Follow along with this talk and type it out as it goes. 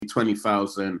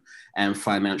20,000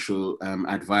 financial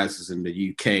advisors in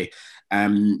the UK.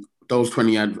 Those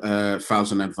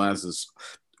 20,000 advisors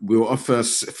will offer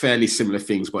fairly similar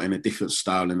things, but in a different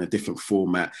style, in a different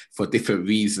format, for different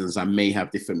reasons, and may have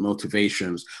different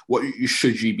motivations. What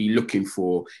should you be looking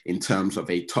for in terms of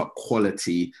a top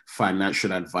quality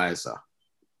financial advisor?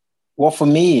 Well, for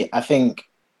me, I think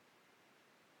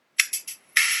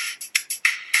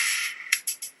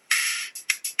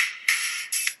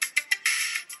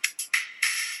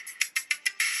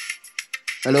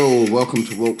Hello, welcome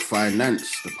to Woke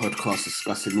Finance, the podcast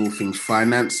discussing all things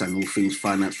finance and all things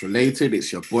finance related.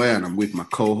 It's your boy, and I'm with my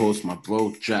co-host, my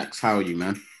bro, Jax. How are you,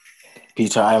 man?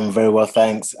 Peter, I am very well,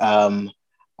 thanks.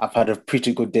 I've had a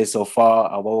pretty good day so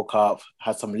far. I woke up,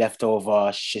 had some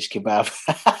leftover shish kebab.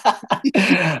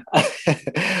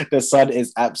 The sun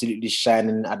is absolutely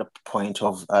shining at the point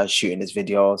of shooting this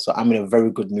video. So I'm in a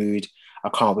very good mood. I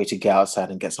can't wait to get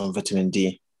outside and get some vitamin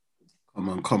D.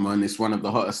 Come on. It's one of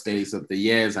the hottest days of the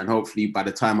years, and hopefully by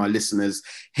the time our listeners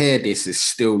hear this, it's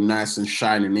still nice and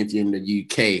shining if you're in the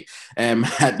UK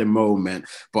at the moment.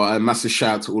 But a massive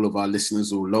shout out to all of our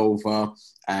listeners all over.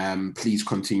 Please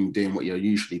continue doing what you're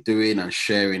usually doing and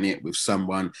sharing it with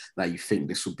someone that you think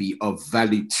this will be of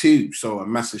value to. So a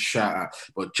massive shout out.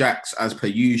 But Jax, as per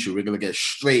usual, we're going to get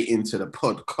straight into the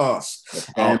podcast.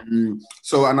 And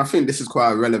I think this is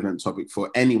quite a relevant topic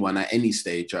for anyone at any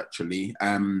stage, actually.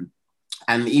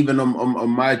 And even on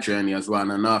my journey as well,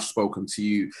 and I know I've spoken to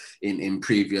you in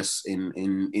previous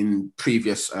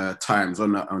times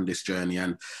on this journey,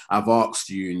 and I've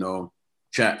asked you,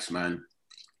 Jax, man,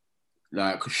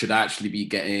 like, should I actually be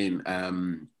getting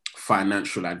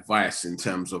financial advice in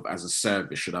terms of as a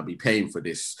service? Should I be paying for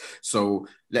this? So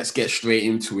let's get straight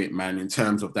into it, man, in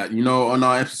terms of that. On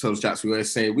our episodes, Jax, we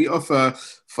always say we offer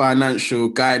financial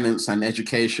guidance and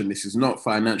education. This is not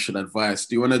financial advice.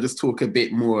 Do you want to just talk a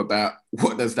bit more about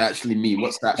what does that actually mean?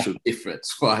 What's the actual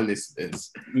difference for our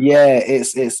listeners? Yeah,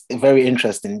 it's very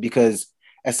interesting because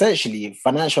essentially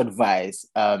financial advice,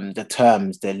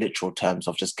 the literal terms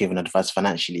of just giving advice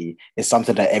financially is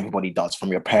something that everybody does, from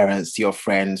your parents to your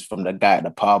friends, from the guy at the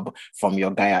pub, from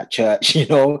your guy at church.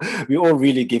 We all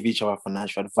really give each other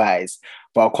financial advice.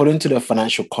 But according to the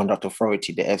Financial Conduct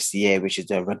Authority, the FCA, which is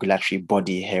the regulatory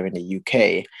body here in the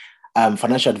UK,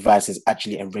 financial advice is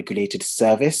actually a regulated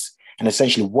service. And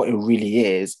essentially what it really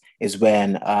is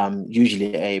when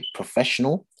usually a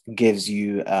professional gives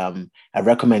you a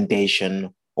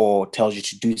recommendation or tells you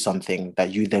to do something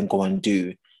that you then go and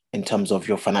do in terms of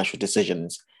your financial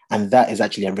decisions. And that is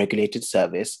actually a regulated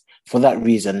service. For that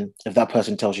reason, if that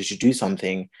person tells you to do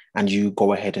something and you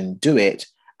go ahead and do it,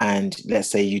 and let's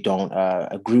say you don't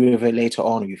agree with it later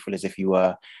on, or you feel as if you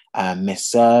were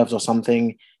misserved or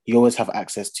something, you always have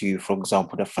access to, for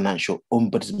example, the Financial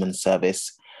Ombudsman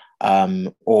Service.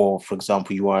 Or, for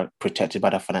example, you are protected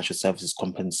by the Financial Services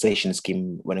Compensation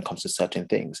Scheme when it comes to certain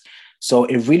things. So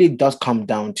it really does come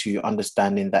down to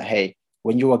understanding that, hey,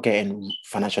 when you are getting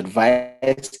financial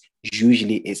advice,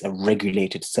 usually it's a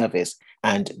regulated service.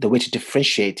 And the way to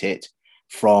differentiate it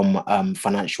from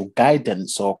financial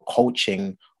guidance or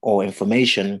coaching or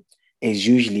information is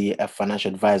usually a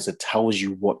financial advisor tells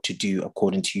you what to do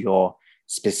according to your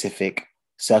specific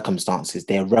circumstances.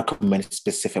 They recommend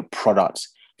specific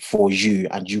products for you,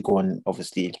 and you go and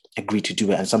obviously agree to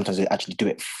do it, and sometimes they actually do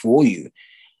it for you.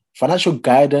 Financial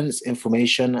guidance,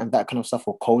 information, and that kind of stuff,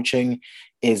 or coaching,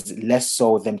 is less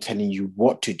so them telling you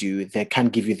what to do. They can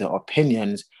give you their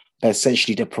opinions, but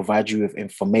essentially they provide you with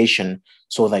information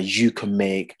so that you can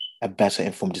make a better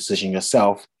informed decision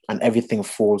yourself, and everything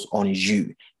falls on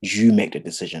you. You make the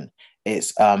decision.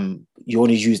 It's you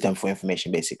only use them for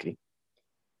information, basically.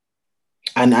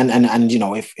 And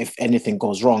if anything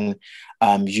goes wrong,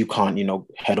 you can't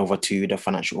head over to the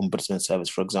Financial Ombudsman Service,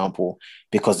 for example,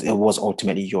 because it was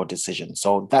ultimately your decision.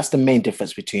 So that's the main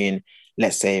difference between,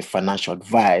 let's say, financial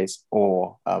advice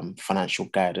or financial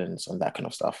guidance and that kind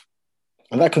of stuff.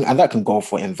 And that can go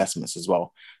for investments as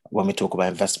well, when we talk about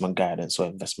investment guidance or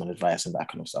investment advice and that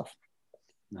kind of stuff.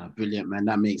 No, brilliant, man.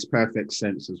 That makes perfect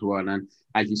sense as well. And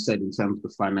as you said, in terms of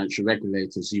the financial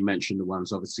regulators, you mentioned the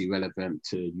ones obviously relevant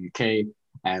to UK.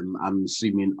 I'm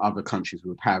assuming other countries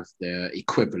would have their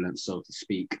equivalent, so to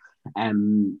speak.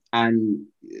 And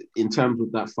in terms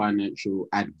of that financial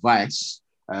advice,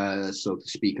 so to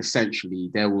speak,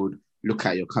 essentially, they would look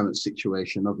at your current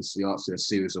situation, obviously answer a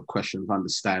series of questions,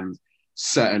 understand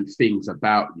certain things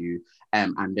about you.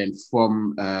 And then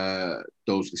from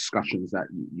those discussions that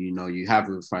you have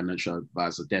with a financial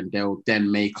advisor, then they'll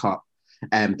make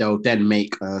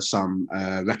some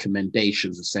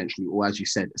recommendations, essentially, or as you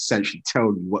said, essentially tell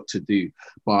you what to do.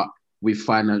 But with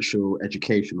financial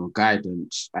education or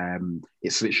guidance,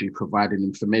 it's literally providing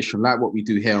information like what we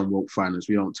do here on Woke Finance.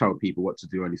 We don't tell people what to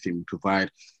do or anything. We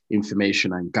provide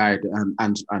information and guide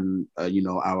and you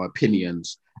know, our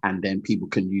opinions, and then people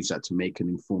can use that to make an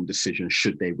informed decision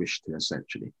should they wish to,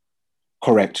 essentially.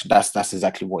 Correct. That's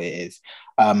exactly what it is.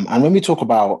 And when we talk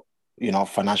about, you know,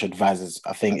 financial advisors,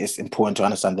 I think it's important to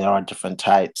understand there are different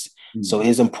types. So it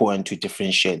is important to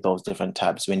differentiate those different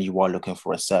types when you are looking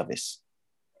for a service.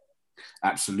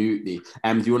 Absolutely.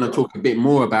 Do you want to talk a bit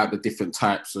more about the different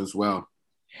types as well?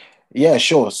 Yeah,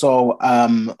 sure. So,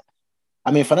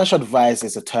 I mean, financial advice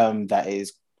is a term that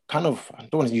is kind of, I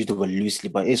don't want to use the word loosely,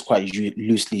 but it is quite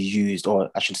loosely used, or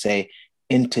I should say,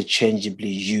 interchangeably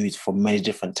used for many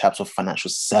different types of financial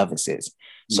services.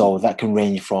 So that can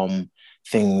range from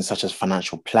things such as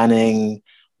financial planning,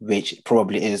 which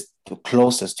probably is the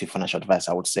closest to financial advice,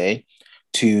 I would say,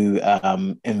 to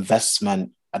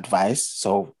investment advice.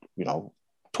 So, you know,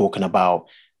 talking about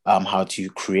how to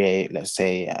create, let's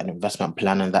say, an investment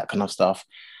plan and that kind of stuff,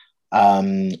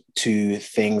 to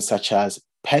things such as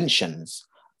pensions,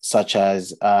 such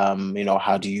as, you know,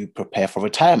 how do you prepare for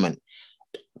retirement,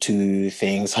 to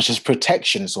things such as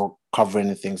protections or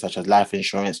covering things such as life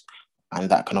insurance and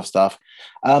that kind of stuff.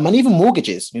 And even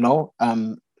mortgages, you know,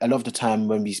 a lot of the time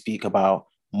when we speak about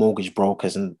mortgage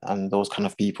brokers and those kind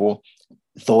of people,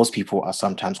 those people are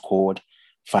sometimes called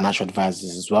financial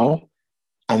advisors as well.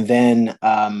 And then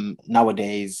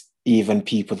nowadays, even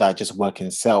people that just work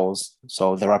in sales.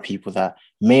 So there are people that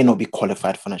may not be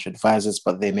qualified financial advisors,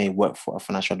 but they may work for a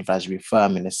financial advisory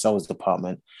firm in the sales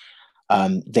department.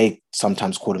 They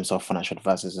sometimes call themselves financial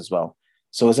advisors as well.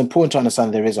 So it's important to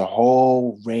understand there is a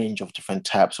whole range of different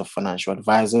types of financial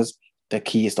advisors. The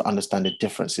key is to understand the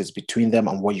differences between them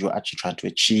and what you're actually trying to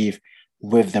achieve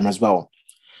with them as well.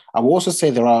 I will also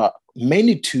say there are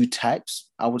mainly two types,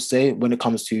 I would say, when it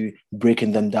comes to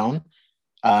breaking them down.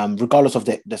 Regardless of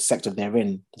the sector they're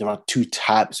in, there are two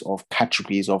types of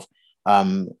categories of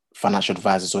financial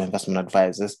advisors or investment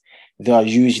advisors. There are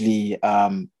usually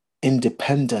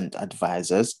independent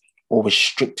advisors or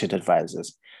restricted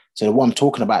advisors. So what I'm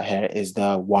talking about here is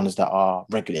the ones that are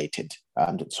regulated.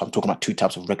 So I'm talking about two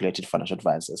types of regulated financial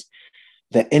advisors.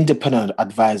 The independent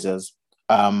advisors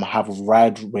have a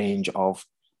wide range of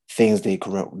things they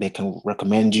can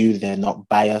recommend you. They're not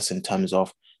biased in terms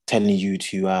of telling you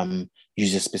to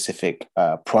use a specific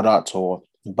product or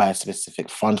buy a specific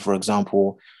fund, for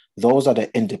example. Those are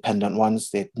the independent ones.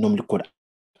 They're normally called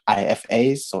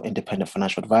IFAs, so independent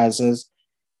financial advisors.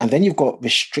 And then you've got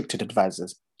restricted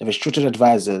advisors. The restricted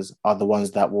advisors are the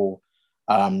ones that will,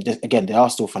 again, they are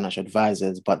still financial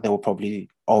advisors, but they will probably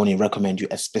only recommend you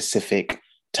a specific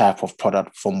type of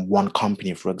product from one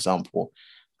company, for example.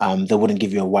 They wouldn't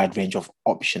give you a wide range of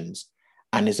options.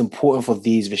 And it's important for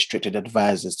these restricted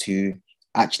advisors to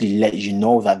actually let you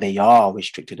know that they are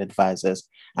restricted advisors.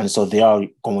 And so they are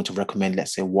going to recommend,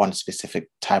 let's say, one specific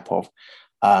type of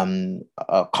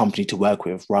a company to work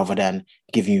with rather than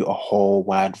giving you a whole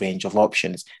wide range of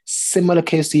options. Similar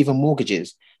case to even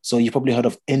mortgages. So you've probably heard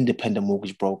of independent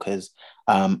mortgage brokers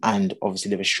and obviously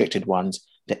the restricted ones.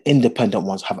 The independent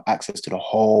ones have access to the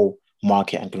whole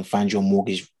market and can find your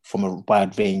mortgage from a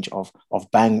wide range of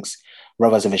banks,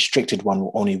 whereas a restricted one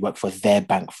will only work for their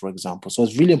bank, for example. So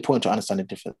it's really important to understand the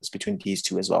difference between these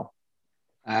two as well.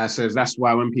 So that's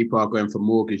why when people are going for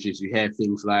mortgages, you hear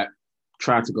things like,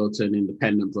 try to go to an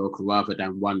independent broker rather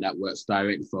than one that works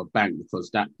directly for a bank, because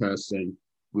that person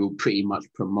will pretty much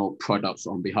promote products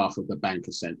on behalf of the bank,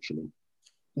 essentially.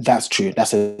 That's true.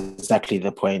 That's exactly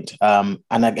the point. And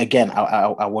again,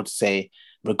 I would say,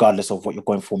 regardless of what you're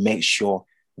going for, make sure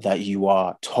that you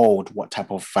are told what type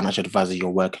of financial advisor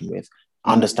you're working with,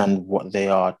 understand what they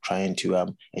are trying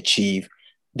to achieve.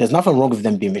 There's nothing wrong with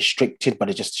them being restricted,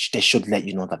 but they should let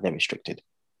you know that they're restricted.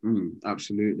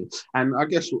 Absolutely. And I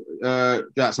guess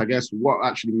what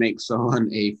actually makes someone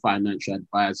a financial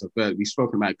advisor? But we've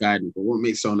spoken about guidance, but what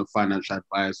makes someone a financial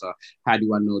advisor? How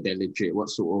do I know they're legit? What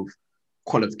sort of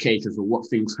qualifications or what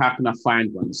things? How can I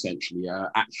find one, essentially, an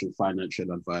actual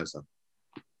financial advisor?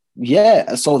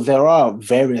 Yeah, so there are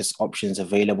various options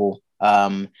available.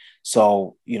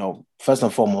 So, first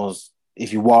and foremost,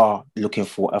 if you are looking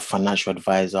for a financial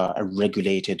advisor, a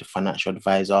regulated financial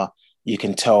advisor, you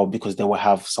can tell because they will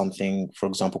have something, for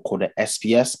example, called the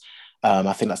SPS.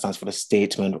 I think that stands for the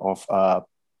Statement of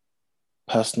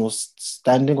Personal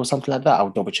Standing or something like that. I'll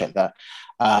double check that.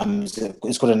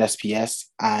 It's called an SPS,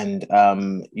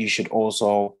 and you should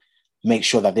also make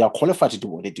sure that they are qualified to do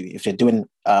what they do. If they're doing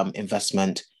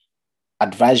investment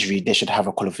advisory, they should have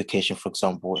a qualification, for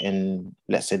example, in,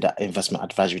 let's say, that investment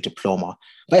advisory diploma.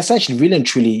 But essentially, really and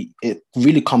truly, it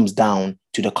really comes down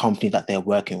to the company that they're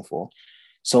working for.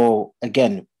 So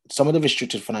again, some of the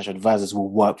restricted financial advisors will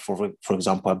work for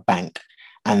example, a bank,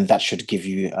 and that should give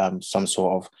you some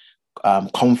sort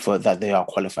of comfort that they are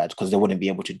qualified, because they wouldn't be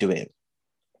able to do it,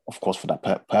 of course, for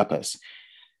that purpose.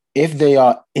 If they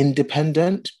are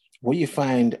independent, what you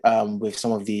find with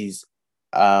some of these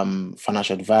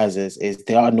financial advisors is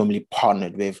they are normally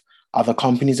partnered with other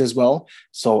companies as well.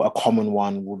 So a common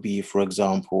one will be, for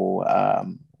example,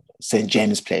 St.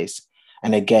 James Place.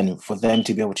 And again, for them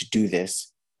to be able to do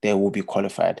this, they will be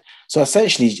qualified. So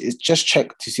essentially, it's just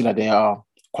check to see that they are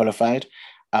qualified.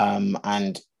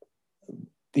 And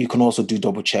you can also do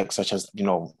double checks, such as,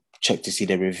 check to see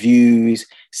the reviews,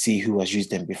 see who has used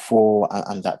them before,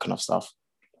 and that kind of stuff.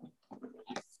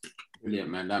 Brilliant,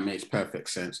 man. That makes perfect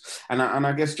sense. And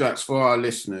I guess, Jax, for our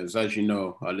listeners, as you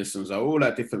know, our listeners are all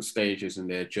at different stages in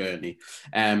their journey.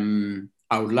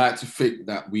 I would like to think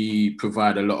that we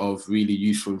provide a lot of really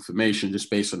useful information just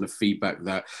based on the feedback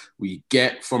that we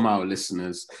get from our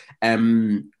listeners.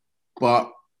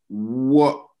 But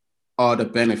what are the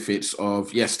benefits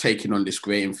of, yes, taking on this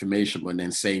great information, but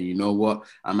then saying, you know what,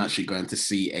 I'm actually going to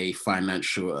see a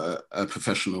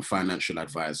professional financial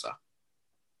advisor?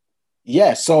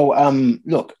 Yeah. So,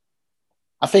 look,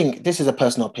 I think this is a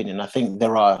personal opinion. I think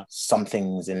there are some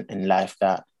things in life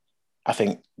that I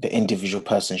think the individual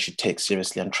person should take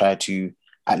seriously and try to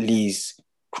at least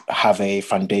have a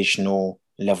foundational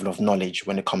level of knowledge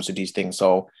when it comes to these things.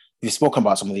 So we've spoken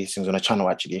about some of these things on the channel,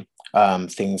 actually,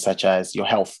 things such as your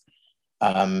health.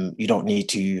 You don't need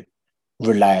to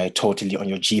rely totally on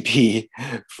your GP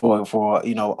for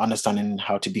understanding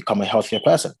how to become a healthier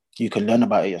person. You can learn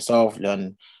about it yourself,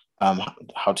 learn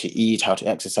how to eat, how to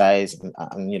exercise,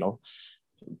 and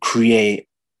create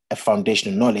a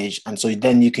foundational knowledge. And so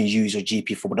then you can use your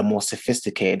GP for the more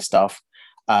sophisticated stuff,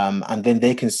 and then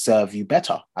they can serve you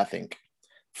better, I think.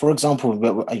 For example,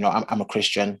 I'm a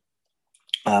Christian.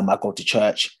 I go to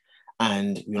church,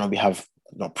 and we have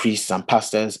priests and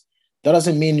pastors. That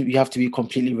doesn't mean you have to be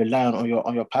completely reliant on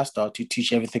your pastor to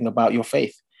teach everything about your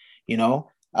faith.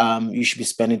 You should be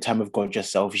spending time with God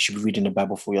yourself. You should be reading the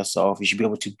Bible for yourself. You should be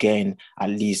able to gain at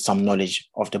least some knowledge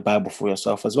of the Bible for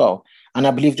yourself as well. And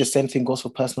I believe the same thing goes for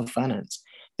personal finance.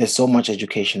 There's so much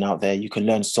education out there. You can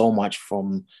learn so much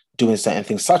from doing certain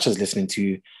things, such as listening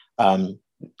to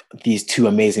these two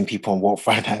amazing people on Wealth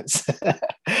Finance,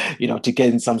 to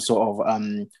gain some sort of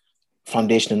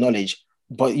foundational knowledge.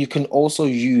 But you can also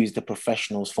use the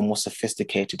professionals for more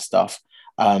sophisticated stuff.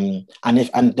 And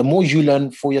the more you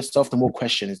learn for yourself, the more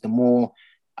questions, the more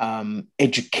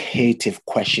educative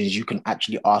questions you can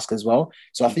actually ask as well.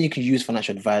 So I think you can use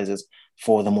financial advisors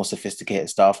for the more sophisticated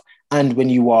stuff. And when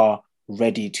you are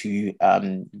ready to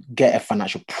get a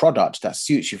financial product that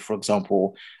suits you, for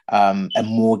example, a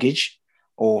mortgage,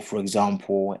 or for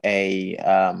example,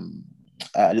 some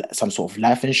sort of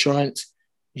life insurance,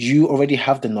 you already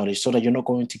have the knowledge so that you're not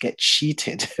going to get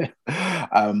cheated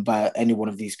by any one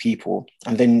of these people.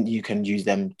 And then you can use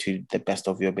them to the best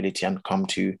of your ability and come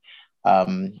to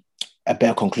a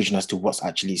better conclusion as to what's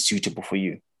actually suitable for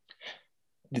you.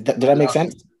 Did that make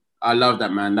sense? I love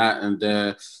that, man. That and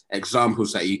the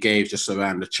examples that you gave just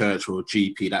around the church or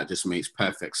GP, that just makes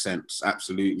perfect sense.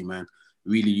 Absolutely, man.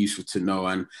 Really useful to know.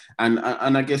 And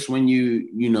I guess when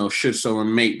should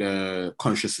someone make the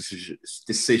conscious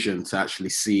decision to actually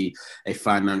see a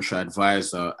financial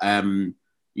advisor,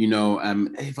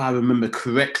 if I remember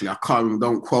correctly,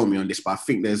 don't quote me on this, but I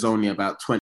think there's only about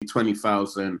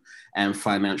 20,000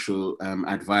 financial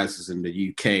advisors in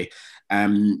the UK.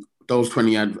 Those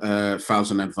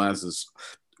 20,000 advisors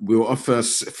will offer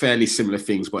fairly similar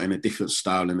things, but in a different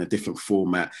style, in a different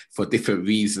format, for different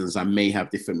reasons, and may have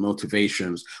different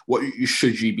motivations. What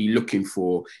should you be looking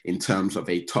for in terms of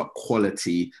a top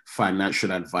quality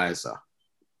financial advisor?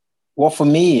 Well, for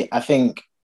me, I think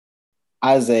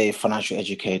as a financial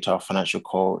educator, financial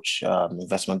coach,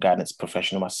 investment guidance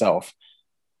professional myself,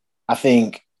 I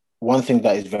think one thing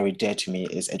that is very dear to me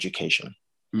is education.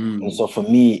 And so for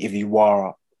me, if you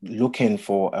are looking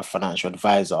for a financial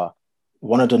advisor,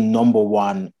 one of the number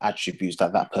one attributes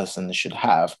that person should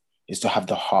have is to have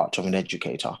the heart of an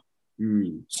educator.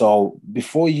 So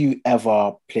before you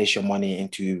ever place your money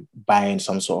into buying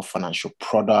some sort of financial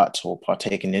product or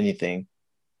partake in anything,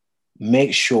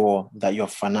 make sure that your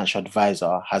financial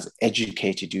advisor has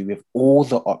educated you with all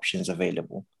the options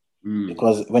available.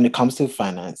 Because when it comes to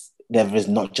finance, there is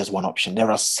not just one option.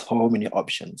 There are so many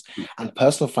options. And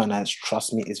personal finance,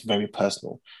 trust me, is very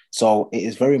personal. So it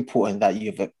is very important that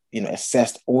you've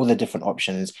assessed all the different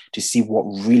options to see what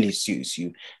really suits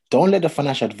you. Don't let the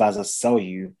financial advisor sell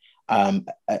you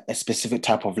a specific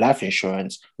type of life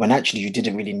insurance when actually you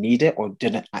didn't really need it or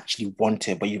didn't actually want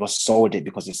it, but you were sold it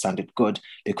because it sounded good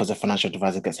because a financial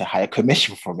advisor gets a higher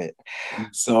commission from it.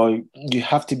 So you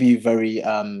have to be very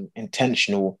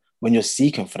intentional when you're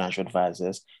seeking financial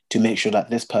advisors to make sure that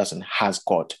this person has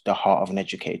got the heart of an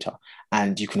educator.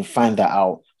 And you can find that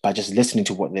out by just listening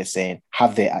to what they're saying.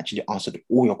 Have they actually answered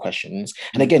all your questions?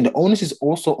 And again, the onus is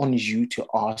also on you to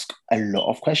ask a lot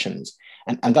of questions.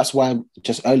 And that's why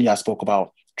just earlier I spoke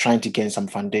about trying to gain some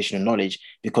foundational knowledge,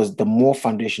 because the more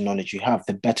foundational knowledge you have,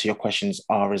 the better your questions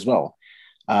are as well.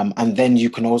 And then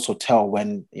you can also tell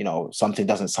when, something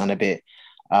doesn't sound a bit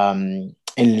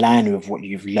in line with what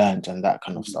you've learned and that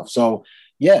kind of stuff. So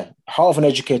yeah, heart of an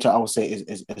educator, I would say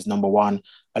is number one,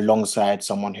 alongside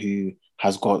someone who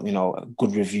has got,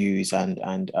 good reviews and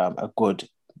a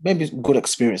maybe good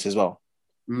experience as well.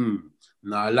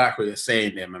 No, I like what you're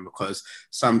saying there, man, because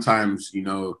sometimes,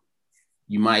 you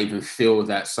might even feel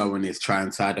that someone is trying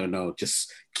to, I don't know,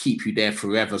 just keep you there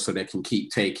forever so they can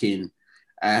keep taking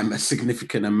a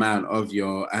significant amount of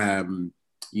your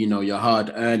your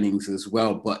hard earnings as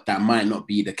well, but that might not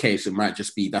be the case. It might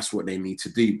just be that's what they need to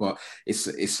do, but it's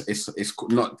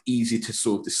not easy to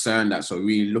sort of discern that. So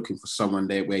really looking for someone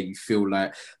there where you feel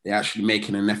like they're actually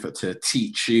making an effort to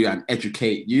teach you and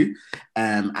educate you,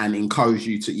 and encourage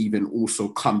you to even also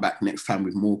come back next time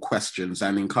with more questions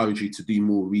and encourage you to do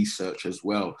more research as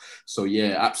well. So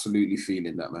yeah, absolutely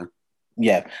feeling that, man.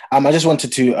 Yeah, I just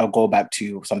wanted to go back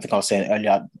to something I was saying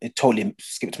earlier. It totally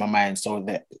skipped my mind. So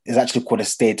it's actually called a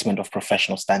statement of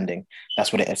professional standing.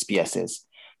 That's what the SPS is.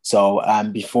 So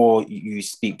before you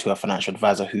speak to a financial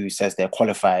advisor who says they're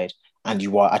qualified and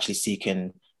you are actually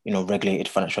seeking, regulated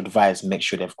financial advice, make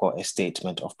sure they've got a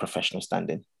statement of professional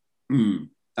standing.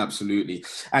 Absolutely.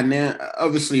 And then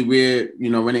obviously we're,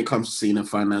 when it comes to seeing a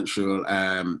financial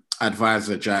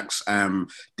advisor, Jax,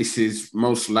 this is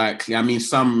most likely, I mean,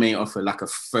 some may offer like a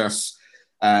first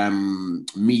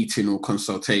meeting or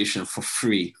consultation for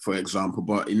free, for example,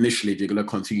 but initially if you're going to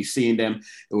continue seeing them,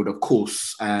 it would of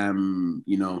course,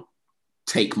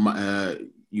 take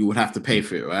you would have to pay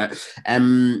for it, right?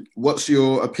 What's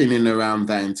your opinion around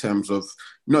that in terms of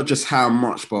not just how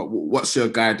much, but what's your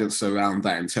guidance around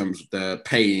that in terms of the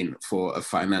paying for a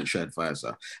financial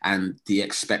advisor and the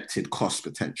expected cost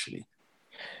potentially?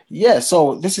 Yeah,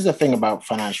 so this is the thing about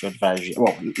financial advisory.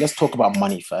 Well, let's talk about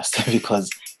money first, because